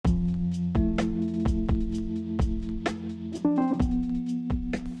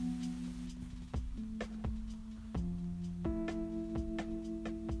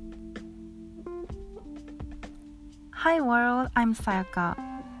Hi world, I'm Sayaka.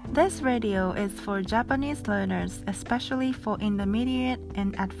 This radio is for Japanese learners, especially for intermediate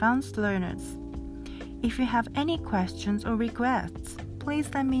and advanced learners. If you have any questions or requests, please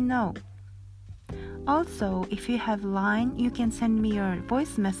let me know. Also, if you have Line, you can send me your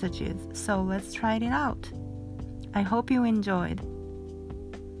voice messages, so let's try it out. I hope you enjoyed.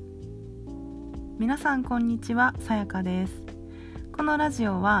 皆さんこんにちは、さやかです。このラジ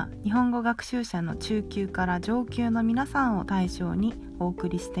オは日本語学習者の中級から上級の皆さんを対象にお送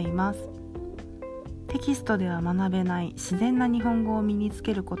りしています。テキストでは学べない自然な日本語を身につ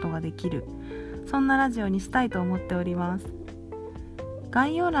けることができる、そんなラジオにしたいと思っております。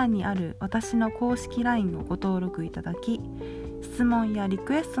概要欄にある私の公式 LINE をご登録いただき、質問やリ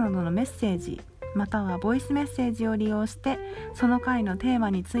クエストなどのメッセージ、またはボイスメッセージを利用してその回のテー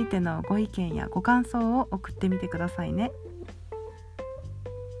マについてのご意見やご感想を送ってみてくださいね。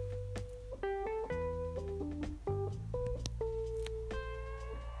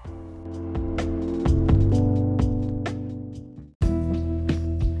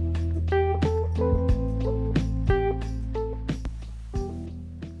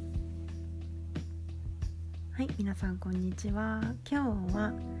はい、皆さんこんにちは。今日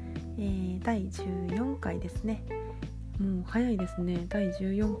は、第14回ですね。もう早いですね。第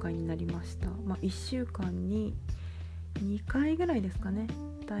14回になりました。1週間に2回ぐらいですかね。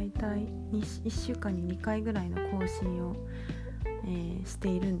だいたい1週間に2回ぐらいの更新を、して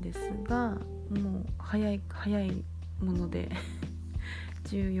いるんですが、もう早いもので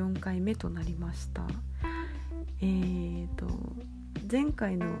14回目となりました。前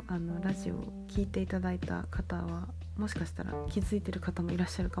回のラジオを聞いていただいた方はもしかしたら気づいてる方もいらっ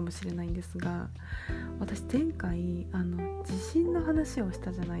しゃるかもしれないんですが、私前回地震の話をし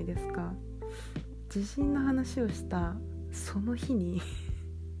たじゃないですか。地震の話をしたその日に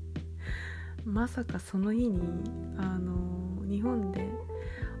まさかその日に日本で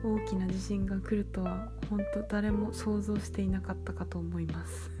大きな地震が来るとは本当誰も想像していなかったかと思いま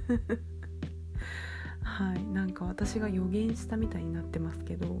すはい、なんか私が予言したみたいになってます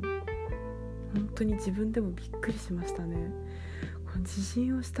けど、本当に自分でもびっくりしましたね。この地震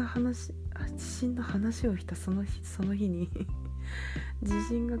の話をしたその日に地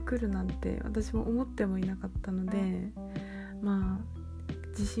震が来るなんて私も思ってもいなかったので、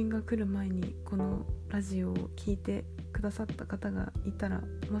地震が来る前にこのラジオを聞いてくださった方がいたら、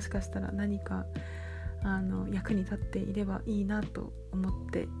もしかしたら何か役に立っていればいいなと思っ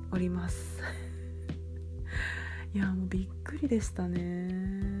ておりますいやもうびっくりでした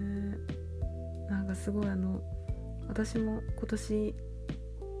ね。なんかすごい私も今年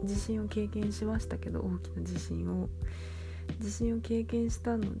地震を経験しましたけど、大きな地震を経験し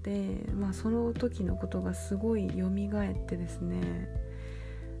たので、その時のことがすごい蘇ってですね、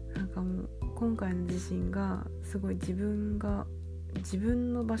なんかもう今回の地震がすごい自分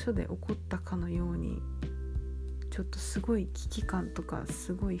の場所で起こったかのように、ちょっとすごい危機感とか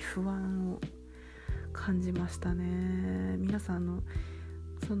すごい不安を感じましたね。皆さん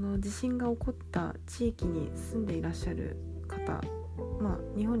その地震が起こった地域に住んでいらっしゃる方、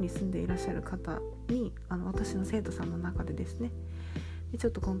日本に住んでいらっしゃる方に私の生徒さんの中でですね、ちょ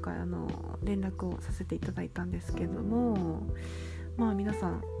っと今回連絡をさせていただいたんですけども、皆さ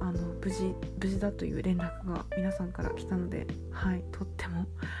ん無事だという連絡が皆さんから来たので、はい、とっても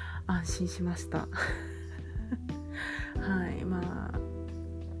安心しましたはい、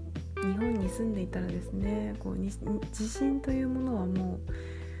日本に住んでいたらですね、地震というものはもう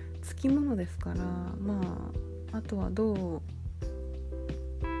つきものですから、あとはどう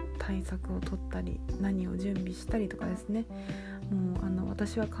対策を取ったり何を準備したりとかですね、もう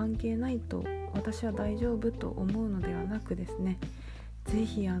私は関係ないと、私は大丈夫と思うのではなくですね、ぜ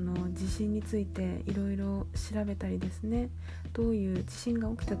ひ地震についていろいろ調べたりですね、どういう地震が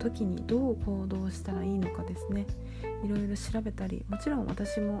起きた時にどう行動したらいいのかですね、いろいろ調べたり、もちろん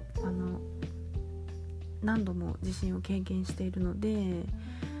私も何度も地震を経験しているので、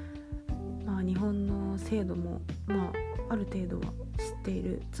日本の制度もある程度は知ってい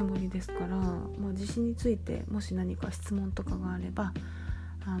るつもりですから、地震についてもし何か質問とかがあれば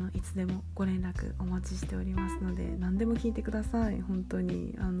いつでもご連絡お待ちしておりますので、何でも聞いてください。本当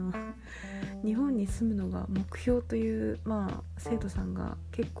に日本に住むのが目標という、生徒さんが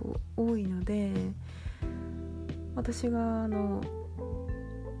結構多いので、私が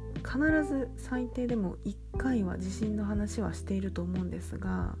必ず最低でも1回は地震の話はしていると思うんです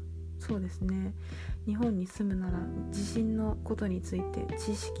が、そうですね、日本に住むなら地震のことについて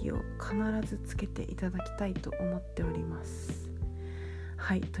知識を必ずつけていただきたいと思っております。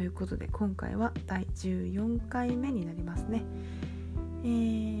はい、ということで今回は第14回目になりますね。今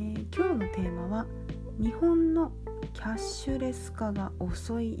日のテーマは日本のキャッシュレス化が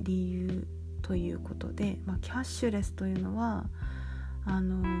遅い理由ということで、キャッシュレスというのは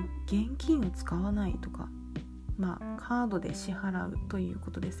現金を使わないとか、カードで支払うという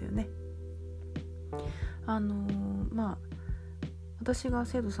ことですよね。私が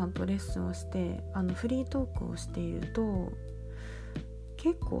生徒さんとレッスンをしてフリートークをしていると、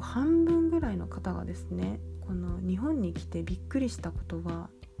結構半分ぐらいの方がですね、この日本に来てびっくりしたことは、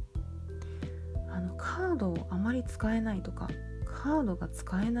カードをあまり使えないとか、カードが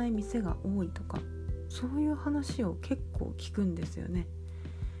使えない店が多いとか、そういう話を結構聞くんですよね。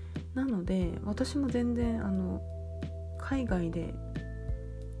なので私も全然海外で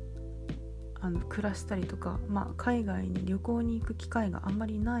暮らしたりとか、海外に旅行に行く機会があんま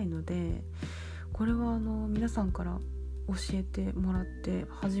りないので、これは皆さんから教えてもらって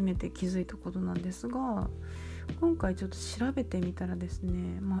初めて気づいたことなんですが、今回ちょっと調べてみたらです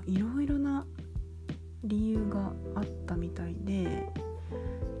ね、いろいろな理由があったみたいで、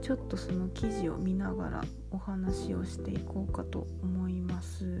ちょっとその記事を見ながらお話をしていこうかと思いま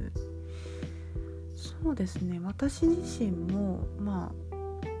す。そうですね、私自身も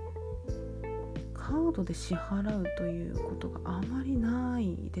カードで支払うということがあまりな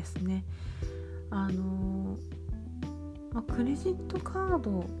いですね。クレジットカー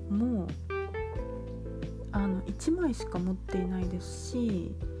ドも1枚しか持っていないです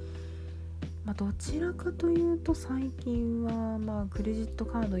し、どちらかというと最近はクレジット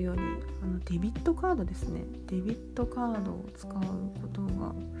カードよりデビットカードですね。デビットカードを使うこと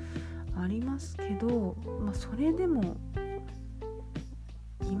がありますけど、それでも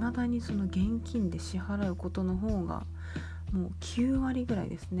未だにその現金で支払うことの方がもう9割ぐらい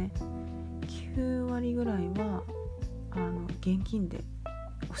ですね。9割ぐらいは現金で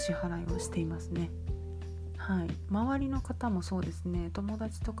お支払いをしていますね。はい、周りの方もそうですね。友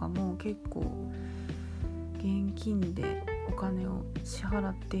達とかも結構現金でお金を支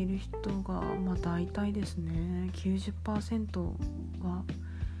払っている人が大体ですね 90% は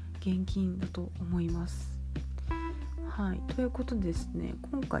現金だと思います。はい、ということでですね、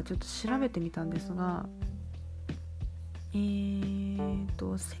今回ちょっと調べてみたんですが、世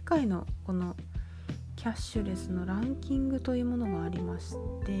界のこのキャッシュレスのランキングというものがありまし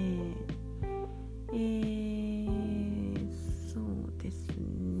て、そうです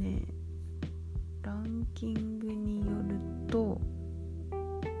ね、ランキングによると、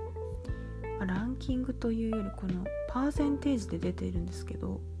ランキングというよりこのパーセンテージで出ているんですけ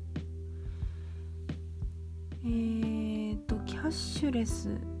ど、キャッシュレ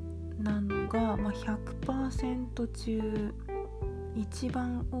スなのが、100% 中一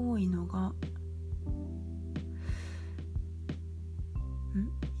番多いのが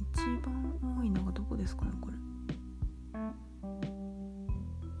どこですかね。これ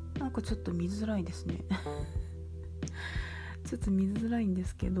なんかちょっと見づらいですねちょっと見づらいんで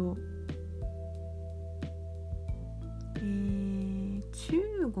すけど、中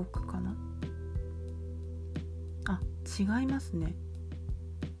国かな。違いますね。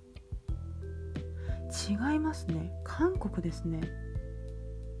韓国ですね。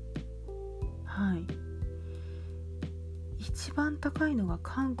はい、一番高いのが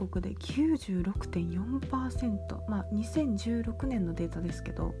韓国で 96.4%、2016年のデータです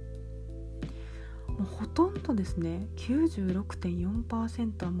けど、もうほとんどですね。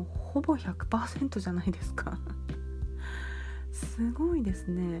 96.4% はもうほぼ 100% じゃないですかすごいです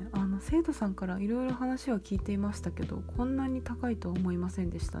ね。生徒さんからいろいろ話は聞いていましたけど、こんなに高いとは思いませ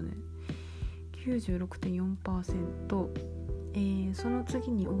んでしたね。 96.4%、その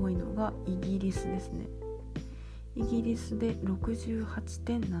次に多いのがイギリスですね。イギリスで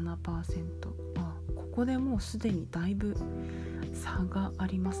 68.7%、ここでもうすでにだいぶ差があ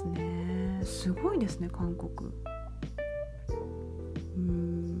りますね。すごいですね、韓国。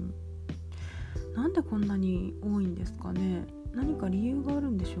なんでこんなに多いんですかね。何か理由がある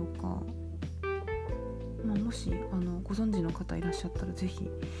んでしょうか。もしご存知の方いらっしゃったらぜひ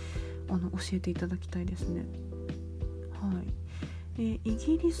教えていただきたいですね。はい。イ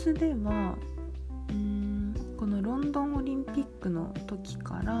ギリスではこのロンドンオリンピックの時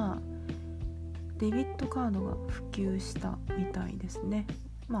からデビットカードが普及したみたいですね。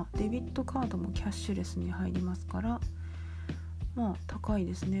デビットカードもキャッシュレスに入りますから、高い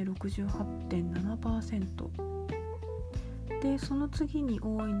ですね。 68.7% で、その次に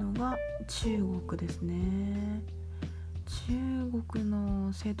多いのが中国ですね。中国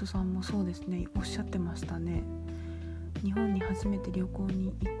の生徒さんもそうですね、おっしゃってましたね。日本に初めて旅行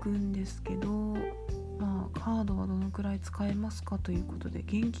に行くんですけど、カードはどのくらい使えますかということで、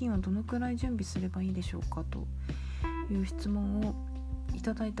現金はどのくらい準備すればいいでしょうかという質問をい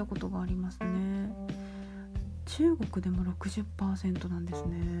ただいたことがありますね。中国でも 60% なんです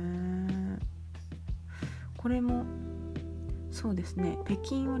ね。これもそうですね、北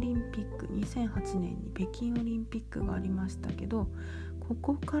京オリンピック2008年に北京オリンピックがありましたけど、こ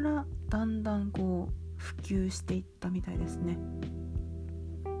こからだんだんこう普及していったみたいですね。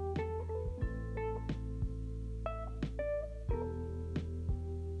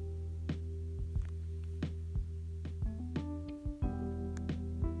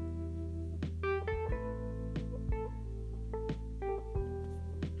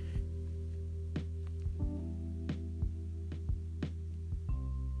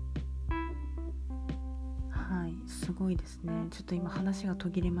すごいですね。ちょっと今話が途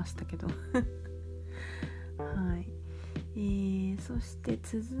切れましたけどはい、そして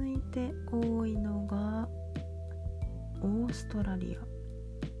続いて多いのがオーストラリア。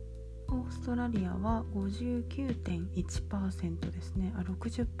オーストラリアは 59.1% ですね。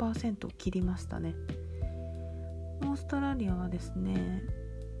60% を切りましたね。オーストラリアはですね、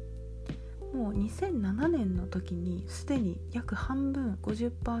もう2007年の時にすでに約半分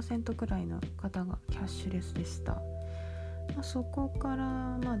 50% くらいの方がキャッシュレスでした。そこか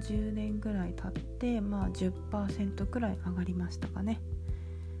ら10年ぐらい経って、10% くらい上がりましたかね。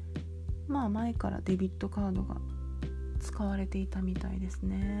前からデビットカードが使われていたみたいです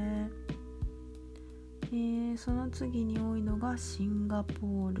ね。その次に多いのがシンガ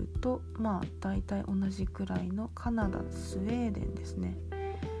ポールとだいたい同じくらいのカナダ、スウェーデンですね。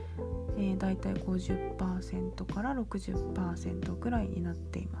だいたい 50% から 60% くらいになっ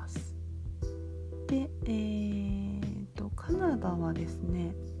ています。で、カナダはです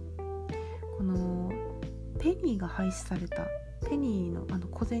ね、このペニーが廃止された、ペニーの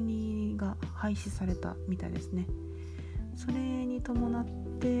小銭が廃止されたみたいですね。それに伴っ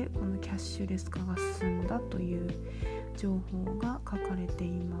てこのキャッシュレス化が進んだという情報が書かれて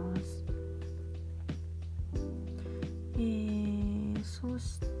います。そ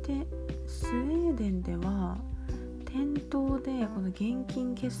してスウェーデンでは店頭でこの現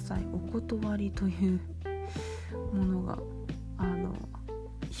金決済お断りというものが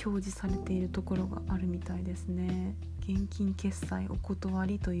表示されているところがあるみたいですね。現金決済お断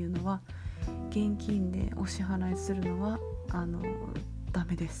りというのは、現金でお支払いするのはダ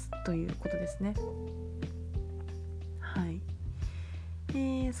メですということですね。はい。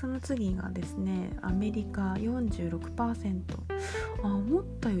その次がですね、アメリカ 46%。思っ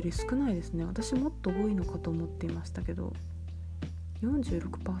たより少ないですね。私もっと多いのかと思っていましたけど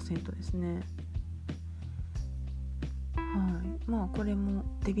 46% ですね。はい。これも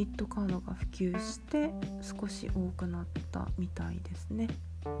デビットカードが普及して少し多くなったみたいですね。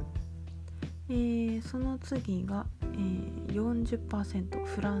その次が、40%、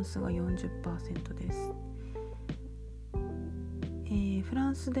フランスが 40% です。フラ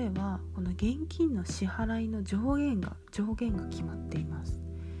ンスではこの現金の支払いの上限が決まっています。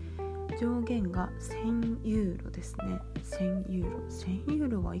上限が1000ユーロですね。1000ユー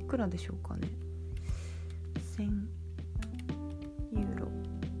ロはいくらでしょうかね。1000ユーロ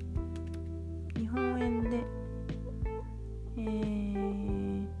日本円で、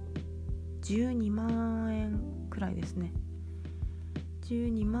12万円くらいですね。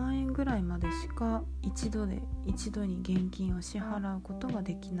12万円ぐらいまでしか一度に現金を支払うことが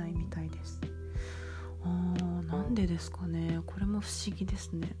できないみたいです。なんでですかね。これも不思議で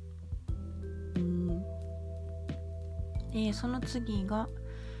すね。その次が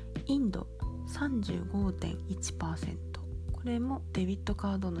インド 35.1%。 これもデビット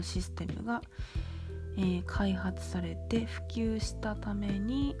カードのシステムが、開発されて普及したため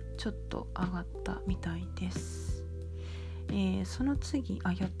にちょっと上がったみたいです。その次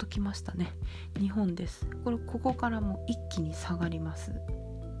やっと来ましたね。日本です。ここからも一気に下がります。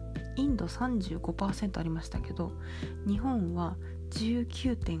インド 35% ありましたけど、日本は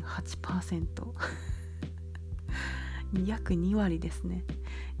 19.8% 約2割ですね。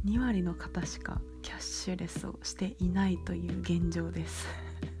2割の方しかキャッシュレスをしていないという現状です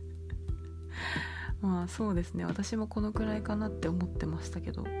そうですね。私もこのくらいかなって思ってました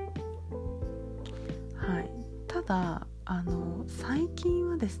けど、はい。ただ最近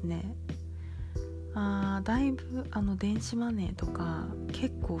はですね、だいぶ電子マネーとか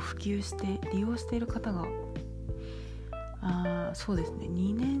結構普及して利用している方がそうですね、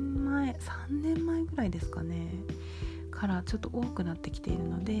2年前3年前ぐらいですかねからちょっと多くなってきている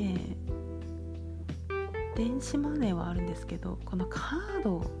ので、電子マネーはあるんですけど、このカー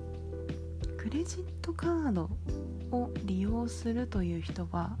ド、クレジットカードを利用するという人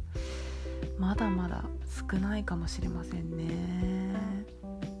はまだまだ少ないかもしれませんね。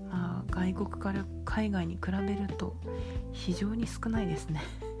外国から海外に比べると非常に少ないですね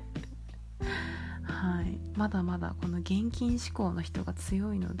はまだまだこの現金志向の人が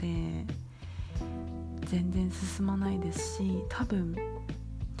強いので全然進まないですし、多分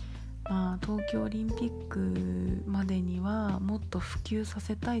東京オリンピックまでにはもっと普及さ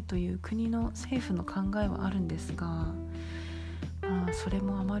せたいという国の政府の考えはあるんですが、それ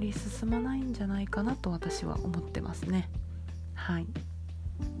もあまり進まないんじゃないかなと私は思ってますね。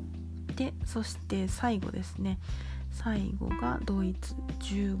で、そして最後ですね。最後がドイツ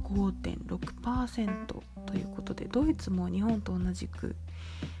 15.6% ということで、ドイツも日本と同じく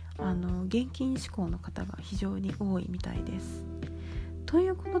現金志向の方が非常に多いみたいです。とい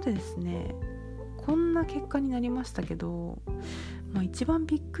うことでですね、こんな結果になりましたけど、一番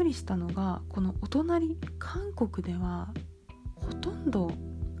びっくりしたのが、このお隣韓国ではほとんど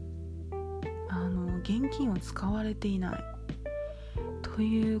現金を使われていないと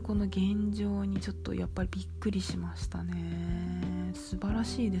いうこの現状にちょっとやっぱりびっくりしましたね。素晴ら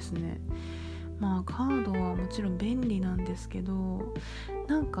しいですね。カードはもちろん便利なんですけど、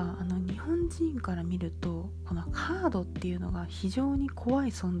なんか日本人から見るとこのカードっていうのが非常に怖い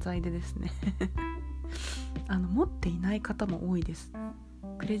存在でですね持っていない方も多いです。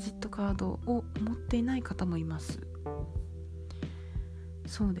クレジットカードを持っていない方もいます。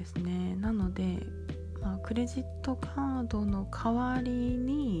そうですね。なので、クレジットカードの代わり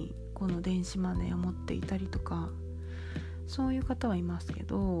にこの電子マネーを持っていたりとか、そういう方はいますけ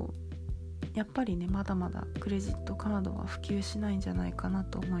ど、やっぱりね、まだまだクレジットカードは普及しないんじゃないかな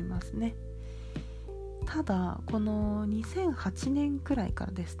と思いますね。ただこの2008年くらいか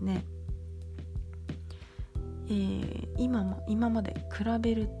らですね、今まで比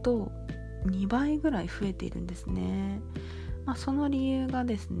べると2倍ぐらい増えているんですね。その理由が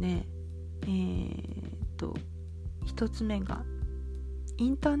ですね、一つ目がイ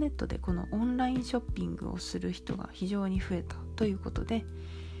ンターネットでこのオンラインショッピングをする人が非常に増えたということで、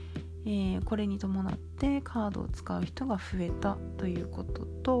これに伴ってカードを使う人が増えたということ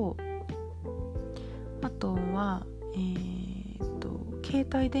と、あとは、携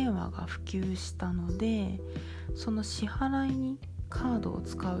帯電話が普及したので、その支払いにカードを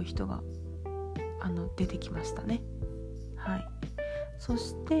使う人が出てきましたね。そ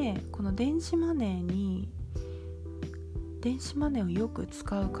してこの電子マネーをよく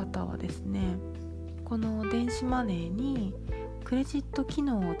使う方はですね、この電子マネーにクレジット機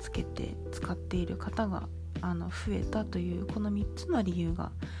能をつけて使っている方が増えたという、この3つの理由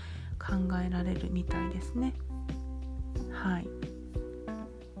が考えられるみたいですね。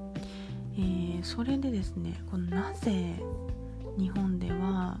それでですね、なぜ日本で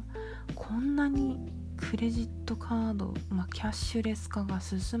はこんなにクレジットカード、キャッシュレス化が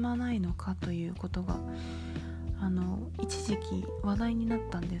進まないのかということが一時期話題になっ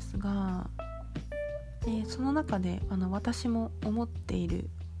たんですが、その中で私も思っている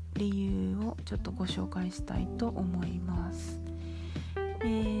理由をちょっとご紹介したいと思います。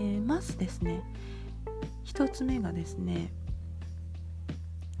まずですね、一つ目がですね、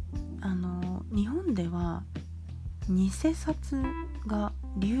日本では偽札が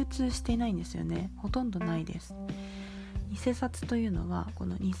流通していないんですよね。ほとんどないです。偽札というのはこ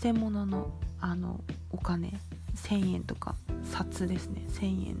の偽物のお金、1000円とか札ですね。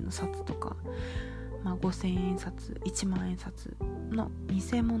1000円の札とか、5000円札、1万円札の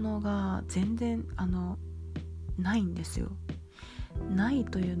偽物が全然ないんですよ。ない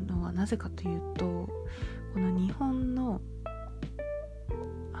というのはなぜかというと、この日本の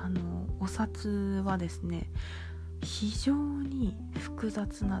お札はですね、非常に複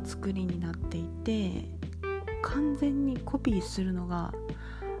雑な作りになっていて、完全にコピーするのが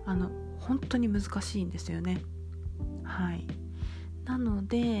本当に難しいんですよね。なの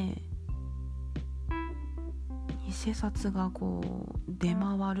で偽札が出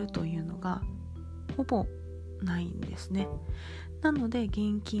回るというのがほぼないんですね。なので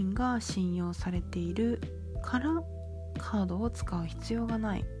現金が信用されているからカードを使う必要が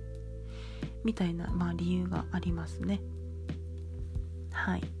ないみたいな、理由がありますね。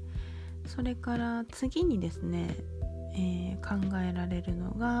それから次にですね、考えられる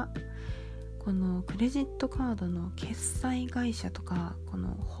のが、このクレジットカードの決済会社とか、こ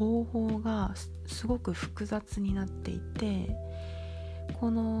の方法がすごく複雑になっていて、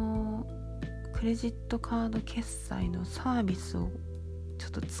このクレジットカード決済のサービスをちょ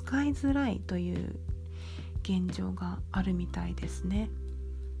っと使いづらいという現状があるみたいですね。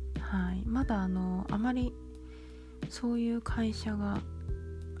まだあまりそういう会社が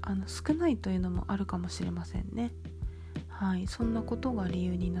少ないというのもあるかもしれませんね。そんなことが理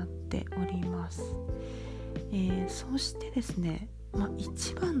由になっております。そしてですね、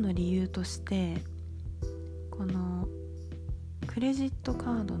一番の理由として、このクレジット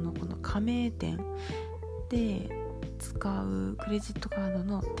カードのこの加盟店で使うクレジットカード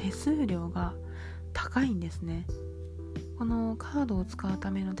の手数料が高いんですね。このカードを使う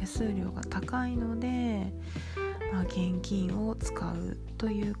ための手数料が高いので、現金を使うと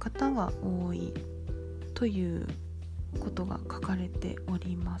いう方が多いということが書かれてお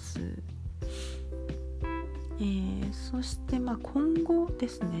ります。そして今後で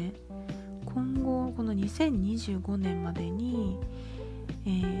すね、今後この2025年までに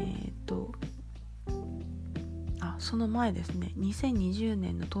その前ですね、2020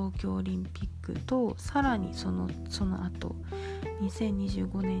年の東京オリンピックとさらにその後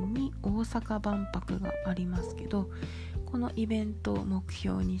2025年に大阪万博がありますけど、このイベントを目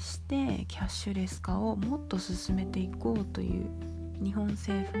標にしてキャッシュレス化をもっと進めていこうという日本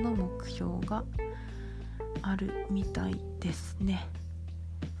政府の目標があるみたいですね。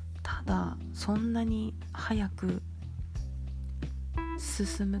ただそんなに早く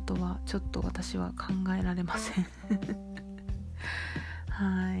進むとはちょっと私は考えられません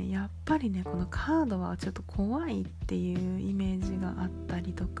はい、やっぱりねこのカードはちょっと怖いっていうイメージがあった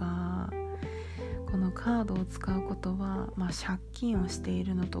りとか、このカードを使うことは、借金をしてい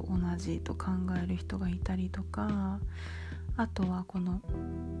るのと同じと考える人がいたりとか、あとはこの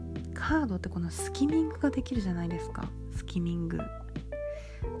カードってこのスキミングができるじゃないですか。スキミング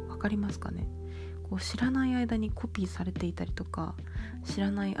わかりますかね。こう知らない間にコピーされていたりとか、知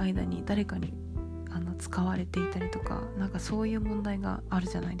らない間に誰かに使われていたりとか、なんかそういう問題がある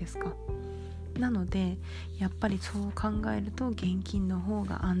じゃないですか。なのでやっぱりそう考えると現金の方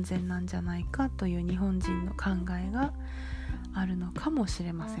が安全なんじゃないかという日本人の考えがあるのかもし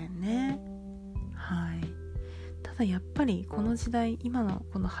れませんね。はい。ただやっぱりこの時代、今の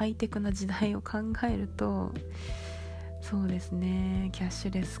このハイテクな時代を考えると、そうですね、キャッシ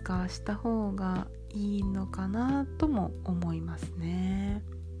ュレス化した方がいいのかなとも思いますね。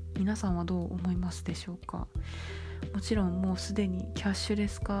皆さんはどう思いますでしょうか。もちろんもうすでにキャッシュレ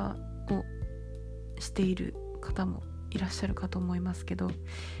ス化をしている方もいらっしゃるかと思いますけど、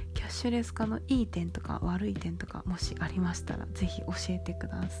キャッシュレス化のいい点とか悪い点とかもしありましたらぜひ教えてく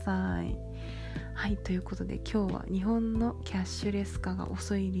ださい。はい、ということで今日は日本のキャッシュレス化が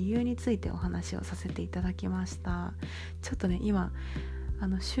遅い理由についてお話をさせていただきました。ちょっとね今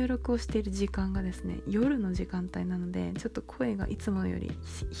収録をしている時間がですね夜の時間帯なので、ちょっと声がいつもより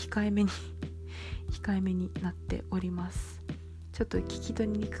控えめになっております。ちょっと聞き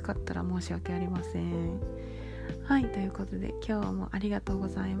取りにくかったら申し訳ありません。はい、ということで今日もありがとうご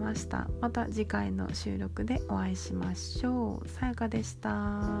ざいました。また次回の収録でお会いしましょう。さやかでし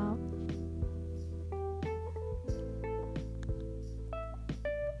た。